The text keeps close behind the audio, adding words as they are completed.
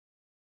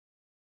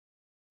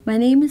My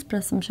name is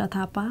Prasamsha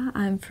Thapa.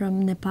 I'm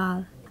from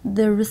Nepal.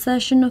 The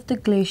recession of the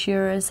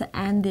glaciers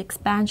and the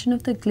expansion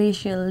of the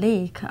glacial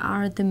lake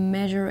are the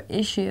major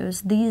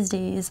issues these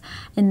days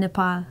in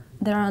Nepal.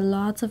 There are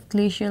lots of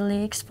glacial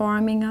lakes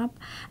forming up,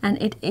 and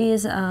it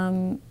is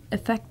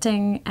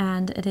affecting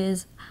and it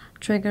is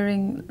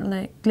triggering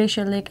like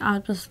glacial lake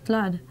outburst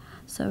flood.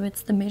 So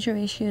it's the major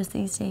issues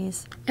these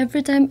days.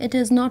 Every time it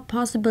is not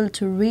possible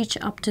to reach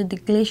up to the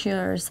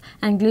glaciers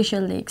and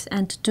glacial lakes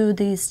and to do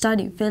the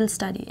field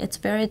study. It's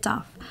very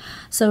tough.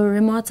 So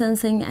remote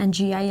sensing and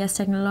GIS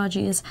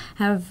technologies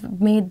have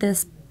made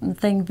this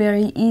thing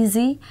very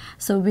easy,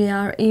 so we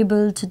are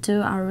able to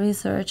do our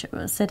research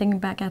sitting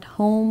back at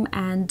home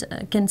and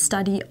can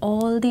study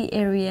all the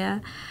area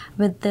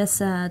with this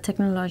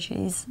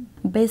technologies.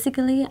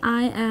 Basically,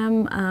 I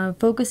am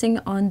focusing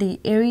on the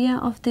area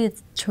of the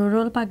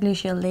Chorolpa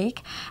Glacial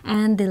Lake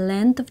and the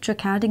length of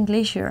Tracading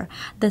Glacier.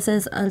 This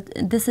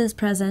is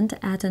present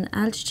at an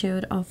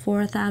altitude of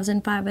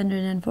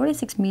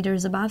 4,546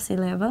 meters above sea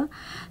level.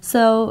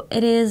 So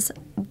it is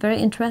very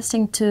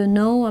interesting to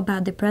know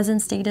about the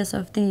present status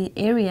of the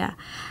area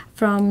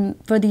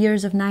for the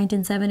years of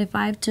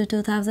 1975 to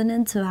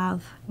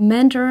 2012.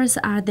 Mentors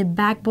are the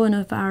backbone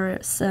of our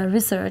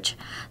research,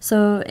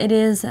 so it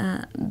is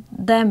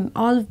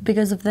all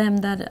because of them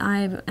that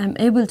I am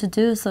able to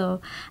do so,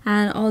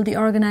 and all the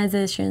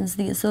organizations,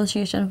 the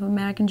Association of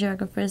American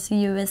Geographers,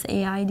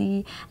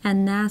 USAID,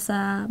 and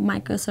NASA,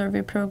 MyCOE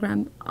survey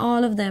program,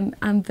 all of them,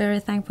 I'm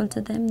very thankful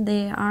to them.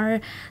 They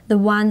are the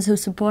ones who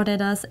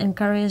supported us,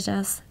 encouraged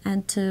us,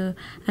 and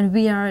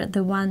we are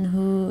the one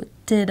who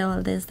did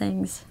all these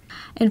things.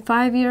 In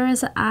 5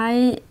 years,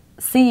 I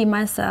see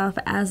myself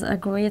as a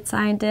great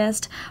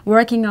scientist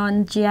working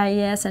on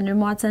GIS and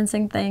remote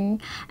sensing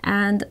thing,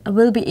 and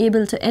will be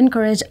able to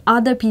encourage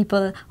other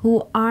people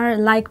who are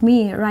like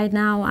me right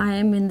now. I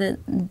am in the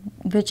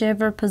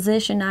whichever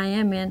position I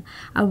am in,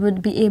 I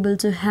would be able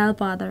to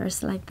help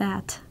others like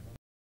that.